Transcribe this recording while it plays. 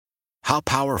How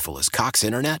powerful is Cox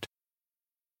Internet?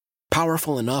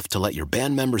 Powerful enough to let your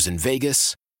band members in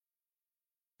Vegas,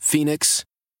 Phoenix,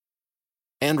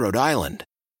 and Rhode Island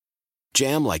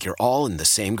jam like you're all in the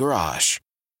same garage.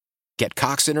 Get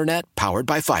Cox Internet powered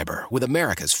by fiber with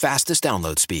America's fastest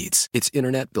download speeds. It's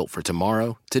internet built for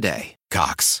tomorrow, today.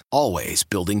 Cox, always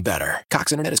building better.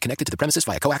 Cox Internet is connected to the premises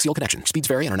via coaxial connection. Speeds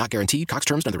vary and are not guaranteed. Cox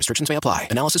terms and other restrictions may apply.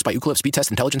 Analysis by Ookla Speed Test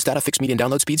Intelligence Data. Fixed median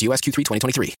download speeds. US Q3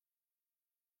 2023.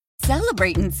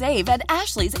 Celebrate and save at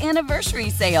Ashley's Anniversary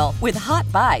Sale. With Hot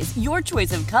Buys, your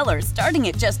choice of colors starting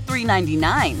at just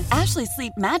 $3.99. Ashley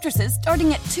Sleep mattresses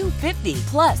starting at $2.50.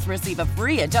 Plus, receive a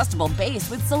free adjustable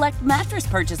base with select mattress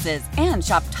purchases. And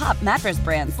shop top mattress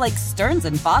brands like Stearns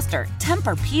 & Foster,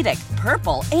 Tempur-Pedic,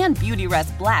 Purple, and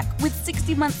Beautyrest Black with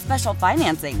 60-month special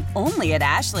financing. Only at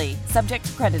Ashley. Subject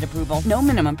to credit approval. No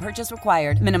minimum purchase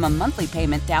required. Minimum monthly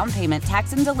payment, down payment,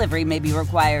 tax, and delivery may be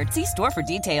required. See store for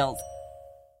details.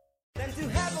 Than to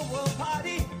have a world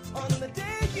party on the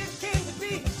day you came to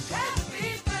be.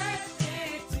 Happy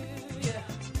birthday to you.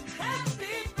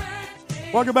 Happy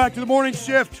birthday. Welcome back to the morning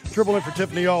shift. Triple in for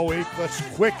Tiffany all week. Let's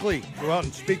quickly go out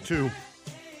and speak to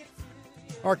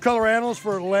our color analyst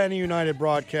for Atlanta United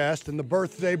broadcast and the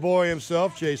birthday boy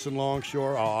himself, Jason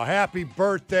Longshore. Oh, happy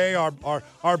birthday.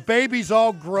 Our baby's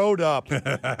all growed up.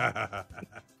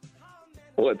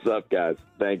 What's up, guys?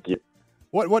 Thank you.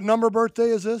 What number birthday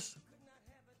is this?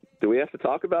 Do we have to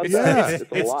talk about Yeah. that?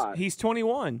 It's a lot. He's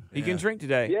 21. He can drink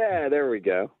today. Yeah, there we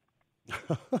go.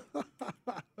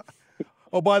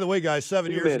 Oh, by the way, guys,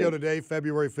 7 years minutes. ago today,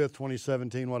 February 5th,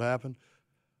 2017, what happened?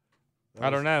 I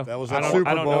don't know. That was I that don't- Super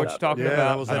Bowl. I don't know what you're talking yeah, about.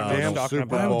 that was I that don't know what damn you're talking Super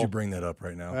about. Bowl. Why would you bring that up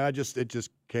right now? It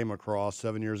just came across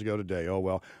 7 years ago today. Oh,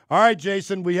 well. All right,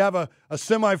 Jason, we have a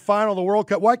semifinal of the World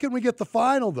Cup. Why couldn't we get the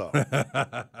final, though?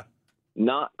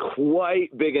 Not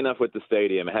quite big enough with the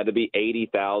stadium. It had to be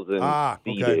 80,000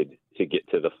 seated to get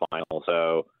to the final.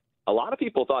 So a lot of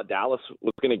people thought Dallas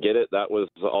was going to get it. That was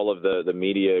all of the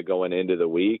media going into the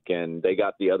week, and they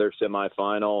got the other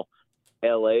semifinal.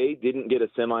 L.A. didn't get a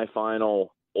semifinal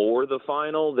or the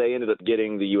final. They ended up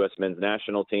getting the U.S. men's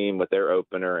national team with their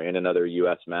opener and another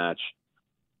U.S. match.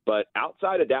 But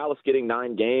outside of Dallas getting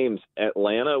 9 games,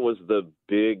 Atlanta was the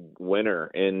big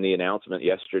winner in the announcement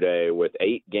yesterday with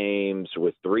 8 games,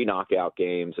 with 3 knockout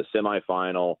games, a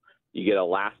semifinal. You get a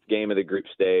last game of the group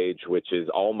stage, which is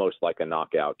almost like a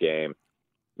knockout game.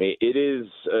 I mean, it is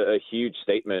a huge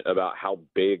statement about how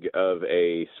big of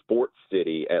a sports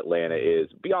city Atlanta is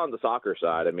beyond the soccer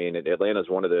side. I mean, Atlanta is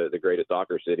one of the greatest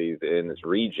soccer cities in this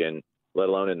region, let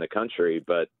alone in the country.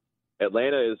 But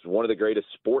Atlanta is one of the greatest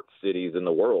sports cities in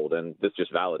the world, and this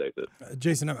just validates it.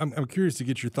 Jason, I'm curious to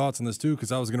get your thoughts on this, too,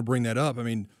 because I was going to bring that up. I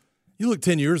mean, you look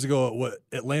 10 years ago at what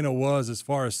Atlanta was as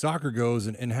far as soccer goes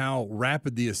and how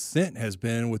rapid the ascent has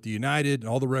been with the United and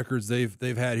all the records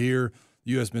they've had here,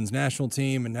 the U.S. men's national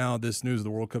team, and now this news of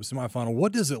the World Cup semifinal.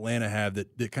 What does Atlanta have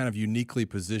that kind of uniquely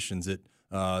positions it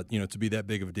to be that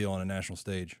big of a deal on a national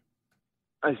stage?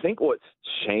 I think what's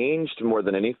changed more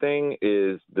than anything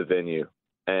is the venue.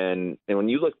 And when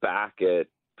you look back at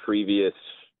previous,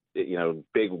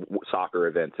 big soccer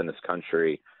events in this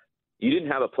country, you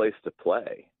didn't have a place to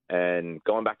play. And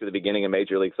going back to the beginning of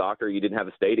Major League Soccer, you didn't have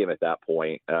a stadium at that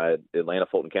point. Atlanta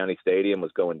Fulton County Stadium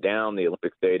was going down. The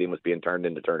Olympic Stadium was being turned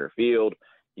into Turner Field.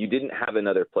 You didn't have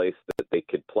another place that they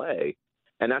could play.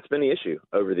 And that's been the issue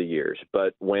over the years.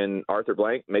 But when Arthur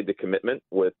Blank made the commitment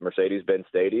with Mercedes-Benz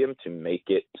Stadium to make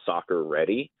it soccer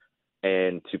ready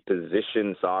and to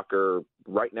position soccer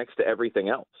right next to everything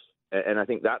else, and I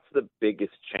think that's the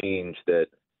biggest change that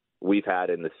we've had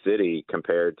in the city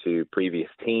compared to previous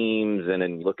teams. And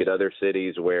then look at other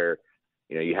cities where,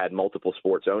 you had multiple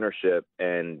sports ownership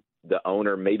and the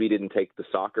owner maybe didn't take the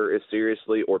soccer as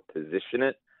seriously or position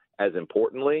it as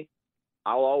importantly.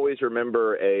 I'll always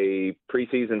remember a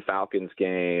preseason Falcons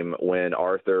game when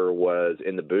Arthur was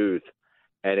in the booth,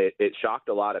 and it shocked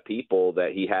a lot of people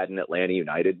that he had an Atlanta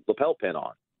United lapel pin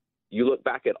on. You look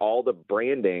back at all the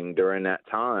branding during that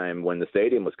time when the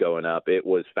stadium was going up, it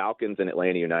was Falcons and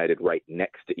Atlanta United right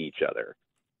next to each other.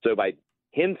 So by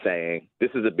him saying,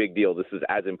 this is a big deal, this is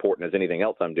as important as anything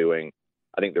else I'm doing,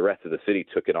 I think the rest of the city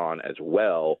took it on as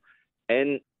well.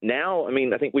 And now,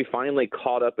 I think we finally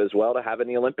caught up as well to having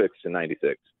the Olympics in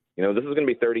 96. This is going to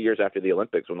be 30 years after the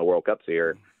Olympics when the World Cup's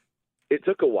here. It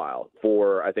took a while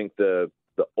for, I think, the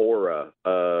aura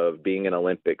of being an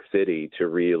Olympic city to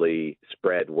really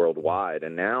spread worldwide.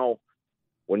 And now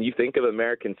when you think of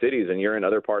American cities and you're in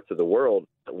other parts of the world,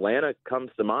 Atlanta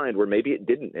comes to mind where maybe it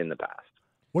didn't in the past.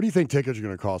 What do you think tickets are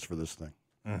going to cost for this thing?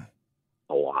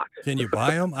 A lot. Can you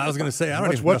buy them? I was going to say, I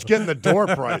don't even What's know. getting the door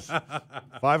price?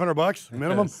 $500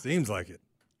 minimum? Seems like it.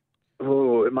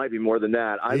 Oh, it might be more than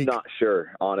that. I'm not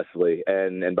sure, honestly.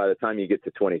 And by the time you get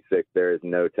to 26, there is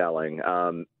no telling.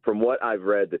 From what I've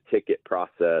read, the ticket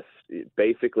process,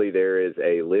 basically there is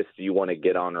a list you want to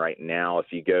get on right now. If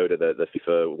you go to the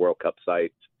FIFA World Cup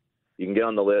site, you can get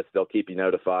on the list. They'll keep you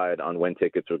notified on when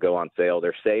tickets will go on sale.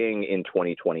 They're saying in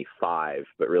 2025,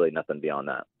 but really nothing beyond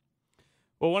that.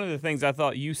 Well, one of the things I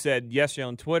thought you said yesterday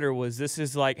on Twitter was this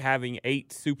is like having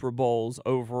 8 Super Bowls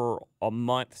over a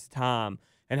month's time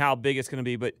and how big it's going to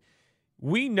be. But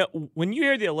we know when you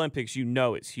hear the Olympics, you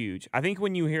know it's huge. I think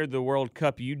when you hear the World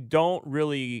Cup, you don't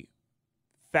really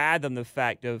fathom the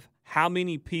fact of how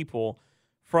many people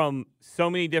from so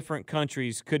many different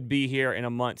countries could be here in a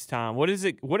month's time. What is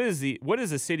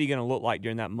the city going to look like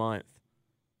during that month?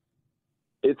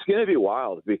 It's going to be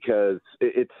wild because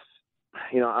it's,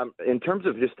 in terms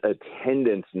of just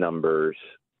attendance numbers,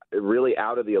 really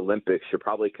out of the Olympics, you're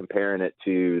probably comparing it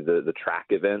to the track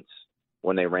events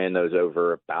when they ran those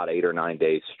over about 8 or 9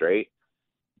 days straight.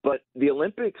 But the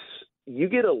Olympics, you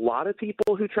get a lot of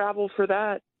people who travel for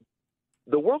that.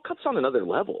 The World Cup's on another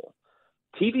level.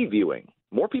 TV viewing.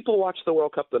 More people watch the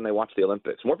World Cup than they watch the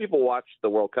Olympics. More people watch the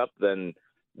World Cup than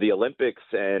the Olympics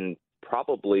and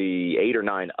probably 8 or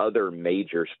 9 other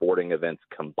major sporting events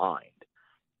combined.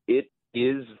 It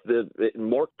is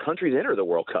more countries enter the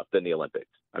World Cup than the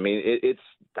Olympics. I mean,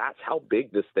 that's how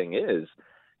big this thing is.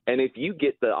 And if you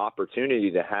get the opportunity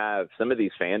to have some of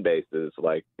these fan bases,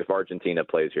 like if Argentina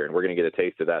plays here, and we're going to get a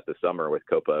taste of that this summer with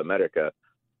Copa America,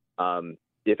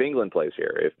 if England plays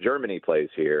here, if Germany plays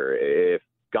here, if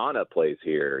Ghana plays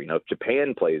here, if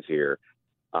Japan plays here,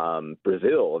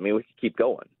 Brazil, I mean, we could keep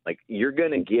going. Like, you're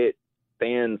going to get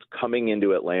fans coming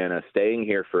into Atlanta, staying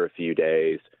here for a few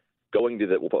days, going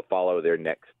to follow their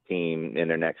next team in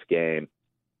their next game,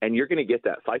 and you're going to get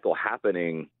that cycle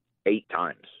happening 8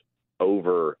 times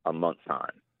over a month's time.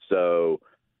 So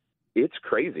it's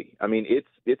crazy. I mean,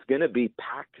 it's going to be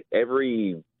packed.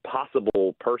 Every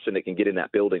possible person that can get in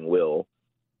that building will,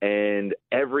 and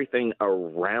everything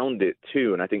around it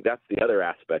too. And I think that's the other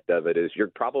aspect of it is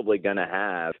you're probably going to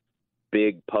have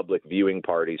big public viewing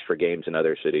parties for games in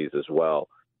other cities as well.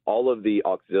 All of the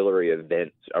auxiliary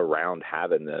events around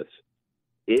having this,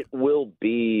 it will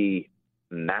be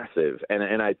massive.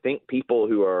 And I think people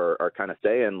who are kind of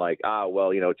saying like,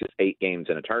 it's just 8 games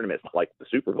in a tournament, it's like the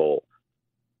Super Bowl.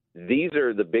 These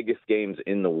are the biggest games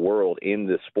in the world in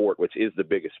this sport, which is the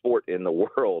biggest sport in the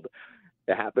world.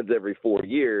 It happens every 4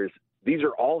 years. These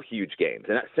are all huge games.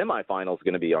 And that semifinal is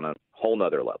going to be on a whole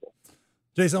nother level.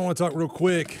 Jason, I want to talk real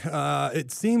quick.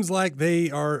 It seems like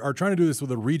they are trying to do this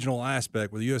with a regional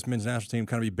aspect, where the U.S. men's national team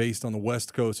kind of be based on the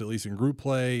West Coast, at least in group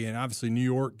play, and obviously New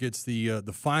York gets the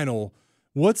final.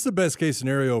 What's the best case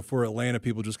scenario for Atlanta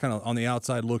people just kind of on the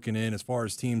outside looking in as far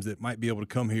as teams that might be able to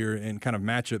come here and kind of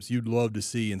matchups you'd love to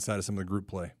see inside of some of the group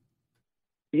play?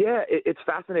 Yeah, it's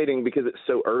fascinating because it's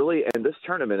so early, and this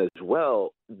tournament as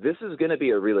well, this is going to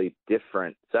be a really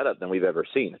different setup than we've ever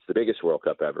seen. It's the biggest World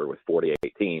Cup ever with 48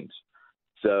 teams.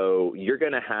 So you're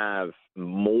going to have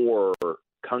more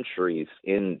countries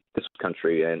in this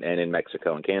country and in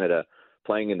Mexico and Canada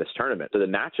playing in this tournament. So the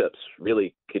matchups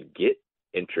really could get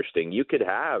interesting. You could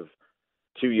have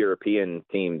 2 European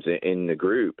teams in the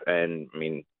group, and, I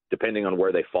mean, depending on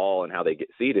where they fall and how they get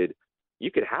seeded,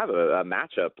 you could have a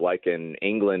matchup like in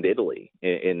England-Italy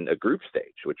in a group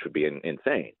stage, which would be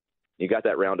insane. You got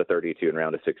that round of 32 and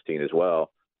round of 16 as well.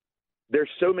 There's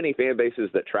so many fan bases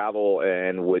that travel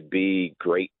and would be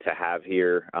great to have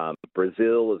here.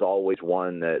 Brazil is always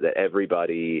one that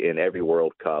everybody in every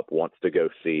World Cup wants to go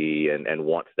see and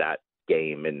wants that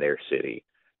game in their city.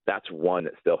 That's one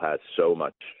that still has so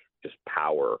much just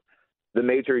power. The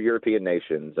major European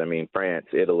nations, I mean, France,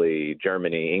 Italy,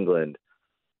 Germany, England,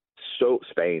 so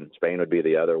Spain would be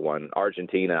the other one.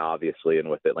 Argentina, obviously, and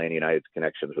with Atlanta United's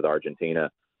connections with Argentina.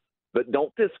 But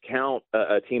don't discount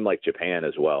a team like Japan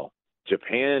as well.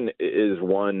 Japan is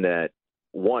one that,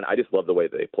 I just love the way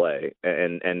that they play.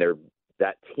 And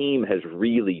that team has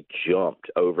really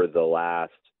jumped over the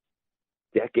last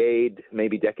decade,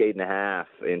 maybe decade and a half,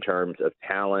 in terms of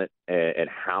talent and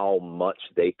how much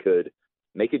they could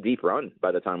make a deep run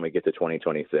by the time we get to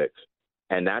 2026.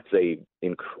 And that's a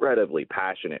incredibly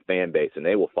passionate fan base, and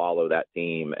they will follow that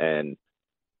team and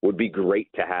would be great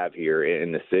to have here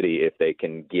in the city if they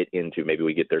can get into, maybe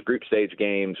we get their group stage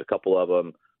games, a couple of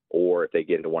them, or if they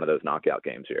get into one of those knockout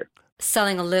games here.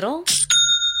 Selling a little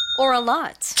or a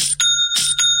lot?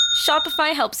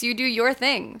 Shopify helps you do your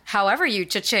thing, however you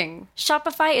cha-ching.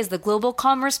 Shopify is the global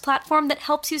commerce platform that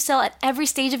helps you sell at every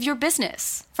stage of your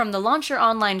business. From the launch your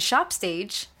online shop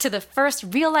stage, to the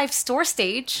first real-life store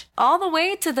stage, all the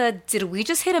way to the did we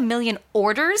just hit 1 million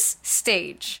orders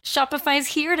stage. Shopify's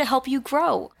here to help you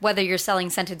grow. Whether you're selling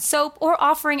scented soap or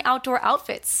offering outdoor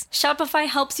outfits, Shopify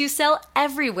helps you sell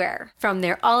everywhere. From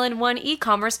their all-in-one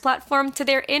e-commerce platform to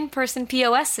their in-person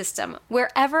POS system,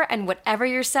 wherever and whatever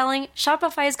you're selling,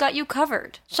 Shopify's got you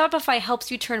covered. Shopify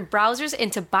helps you turn browsers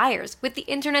into buyers with the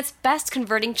internet's best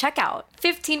converting checkout.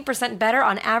 15% better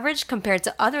on average compared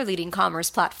to other leading commerce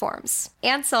platforms.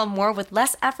 And sell more with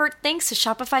less effort thanks to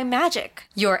Shopify Magic,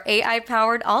 your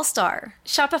AI-powered all-star.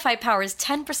 Shopify powers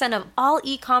 10% of all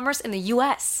e-commerce in the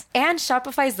U.S. And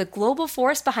Shopify is the global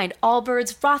force behind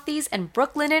Allbirds, Rothy's, and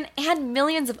Brooklinen, and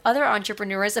millions of other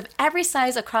entrepreneurs of every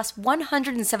size across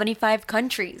 175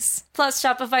 countries. Plus,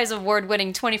 Shopify's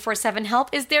award-winning 24/7 help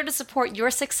is there to support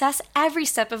your success every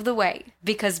step of the way.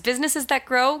 Because businesses that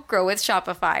grow, grow with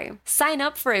Shopify. Sign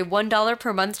up for a $1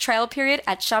 per month trial period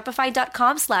at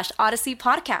shopify.com/Odyssey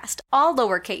Podcast, all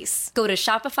lowercase. Go to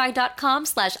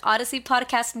shopify.com/Odyssey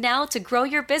Podcast now to grow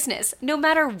your business, no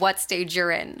matter what stage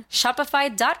you're in.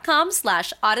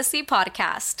 Shopify.com/Odyssey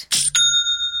Podcast.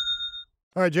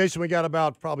 All right, Jason, we got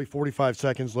about probably 45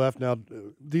 seconds left. Now,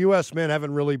 the U.S. men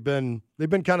haven't really been – they've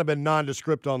been kind of been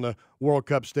nondescript on the World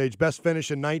Cup stage. Best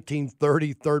finish in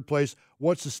 1930, third place.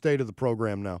 What's the state of the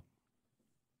program now?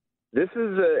 This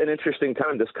is an interesting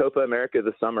time. This Copa America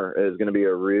this summer is going to be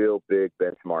a real big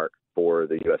benchmark for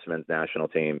the U.S. men's national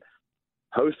team.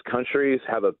 Host countries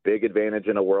have a big advantage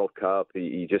in a World Cup.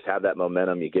 You just have that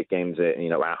momentum. You get games at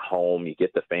home. You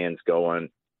get the fans going.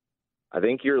 I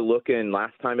think you're looking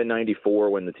last time in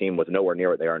 94 when the team was nowhere near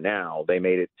what they are now, they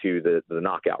made it to the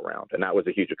knockout round, and that was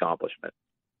a huge accomplishment.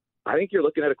 I think you're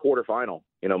looking at a quarterfinal.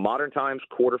 Modern times,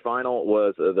 quarterfinal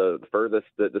was the furthest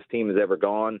that this team has ever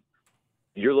gone.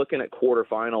 You're looking at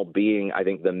quarterfinal being, I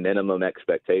think, the minimum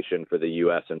expectation for the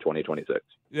U.S. in 2026.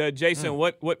 Jason,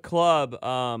 what club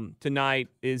tonight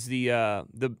is the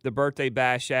birthday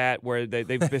bash at where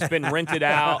they've just been rented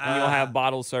out and you'll have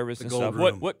bottle service and stuff?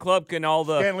 What club can all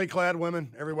the scantily clad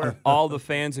women everywhere, all the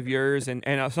fans of yours and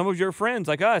some of your friends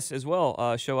like us as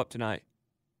well show up tonight?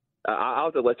 I'll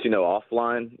have to let you know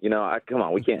offline. Come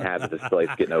on, we can't have this place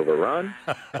getting overrun.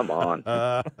 Come on.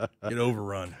 Get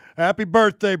overrun. Happy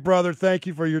birthday, brother. Thank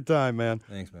you for your time, man.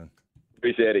 Thanks, man.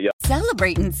 Appreciate it, y'all.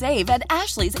 Celebrate and save at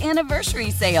Ashley's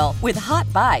Anniversary Sale. With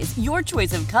Hot Buys, your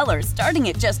choice of colors starting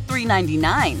at just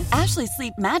 $3.99. Ashley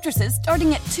Sleep mattresses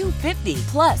starting at $2.50.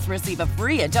 Plus, receive a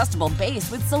free adjustable base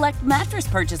with select mattress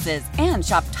purchases. And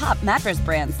shop top mattress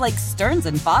brands like Stearns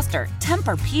 & Foster,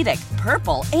 Tempur-Pedic,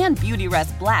 Purple, and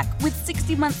Beautyrest Black with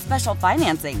 60-month special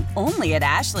financing. Only at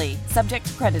Ashley. Subject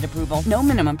to credit approval. No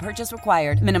minimum purchase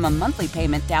required. Minimum monthly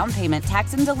payment, down payment,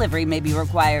 tax, and delivery may be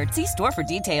required. See store for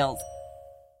details.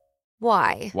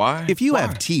 Why? If you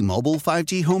have T-Mobile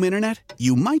 5G home internet,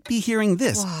 you might be hearing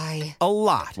this Why? a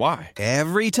lot. Why?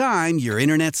 Every time your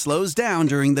internet slows down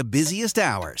during the busiest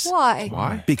hours.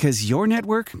 Why? Because your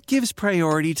network gives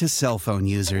priority to cell phone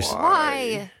users.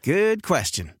 Why? Good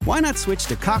question. Why not switch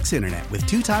to Cox Internet with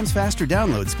 2 times faster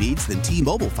download speeds than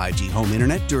T-Mobile 5G home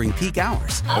internet during peak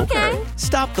hours? Okay.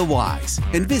 Stop the whys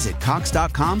and visit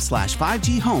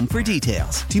cox.com/5G home for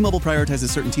details. T-Mobile prioritizes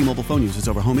certain T-Mobile phone users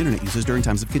over home internet users during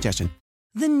times of congestion.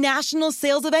 The national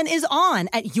sales event is on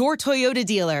at your Toyota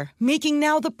dealer, making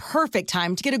now the perfect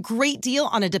time to get a great deal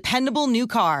on a dependable new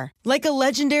car. Like a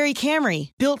legendary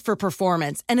Camry, built for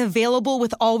performance and available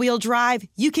with all-wheel drive,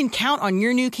 you can count on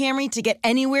your new Camry to get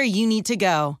anywhere you need to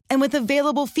go. And with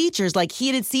available features like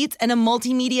heated seats and a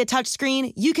multimedia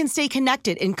touchscreen, you can stay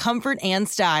connected in comfort and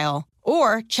style.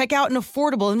 Or check out an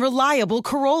affordable and reliable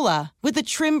Corolla with a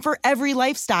trim for every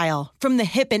lifestyle. From the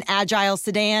hip and agile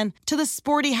sedan to the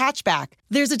sporty hatchback,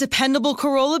 there's a dependable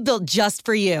Corolla built just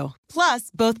for you. Plus,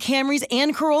 both Camrys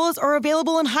and Corollas are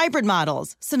available in hybrid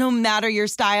models. So no matter your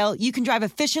style, you can drive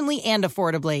efficiently and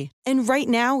affordably. And right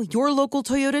now, your local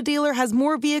Toyota dealer has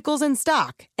more vehicles in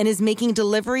stock and is making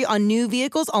delivery on new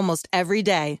vehicles almost every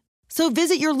day. So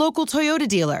visit your local Toyota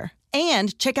dealer.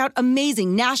 And check out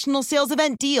amazing national sales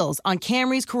event deals on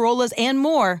Camrys, Corollas, and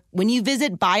more when you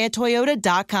visit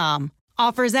buyatoyota.com.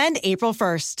 Offers end April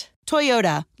 1st.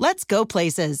 Toyota, let's go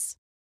places.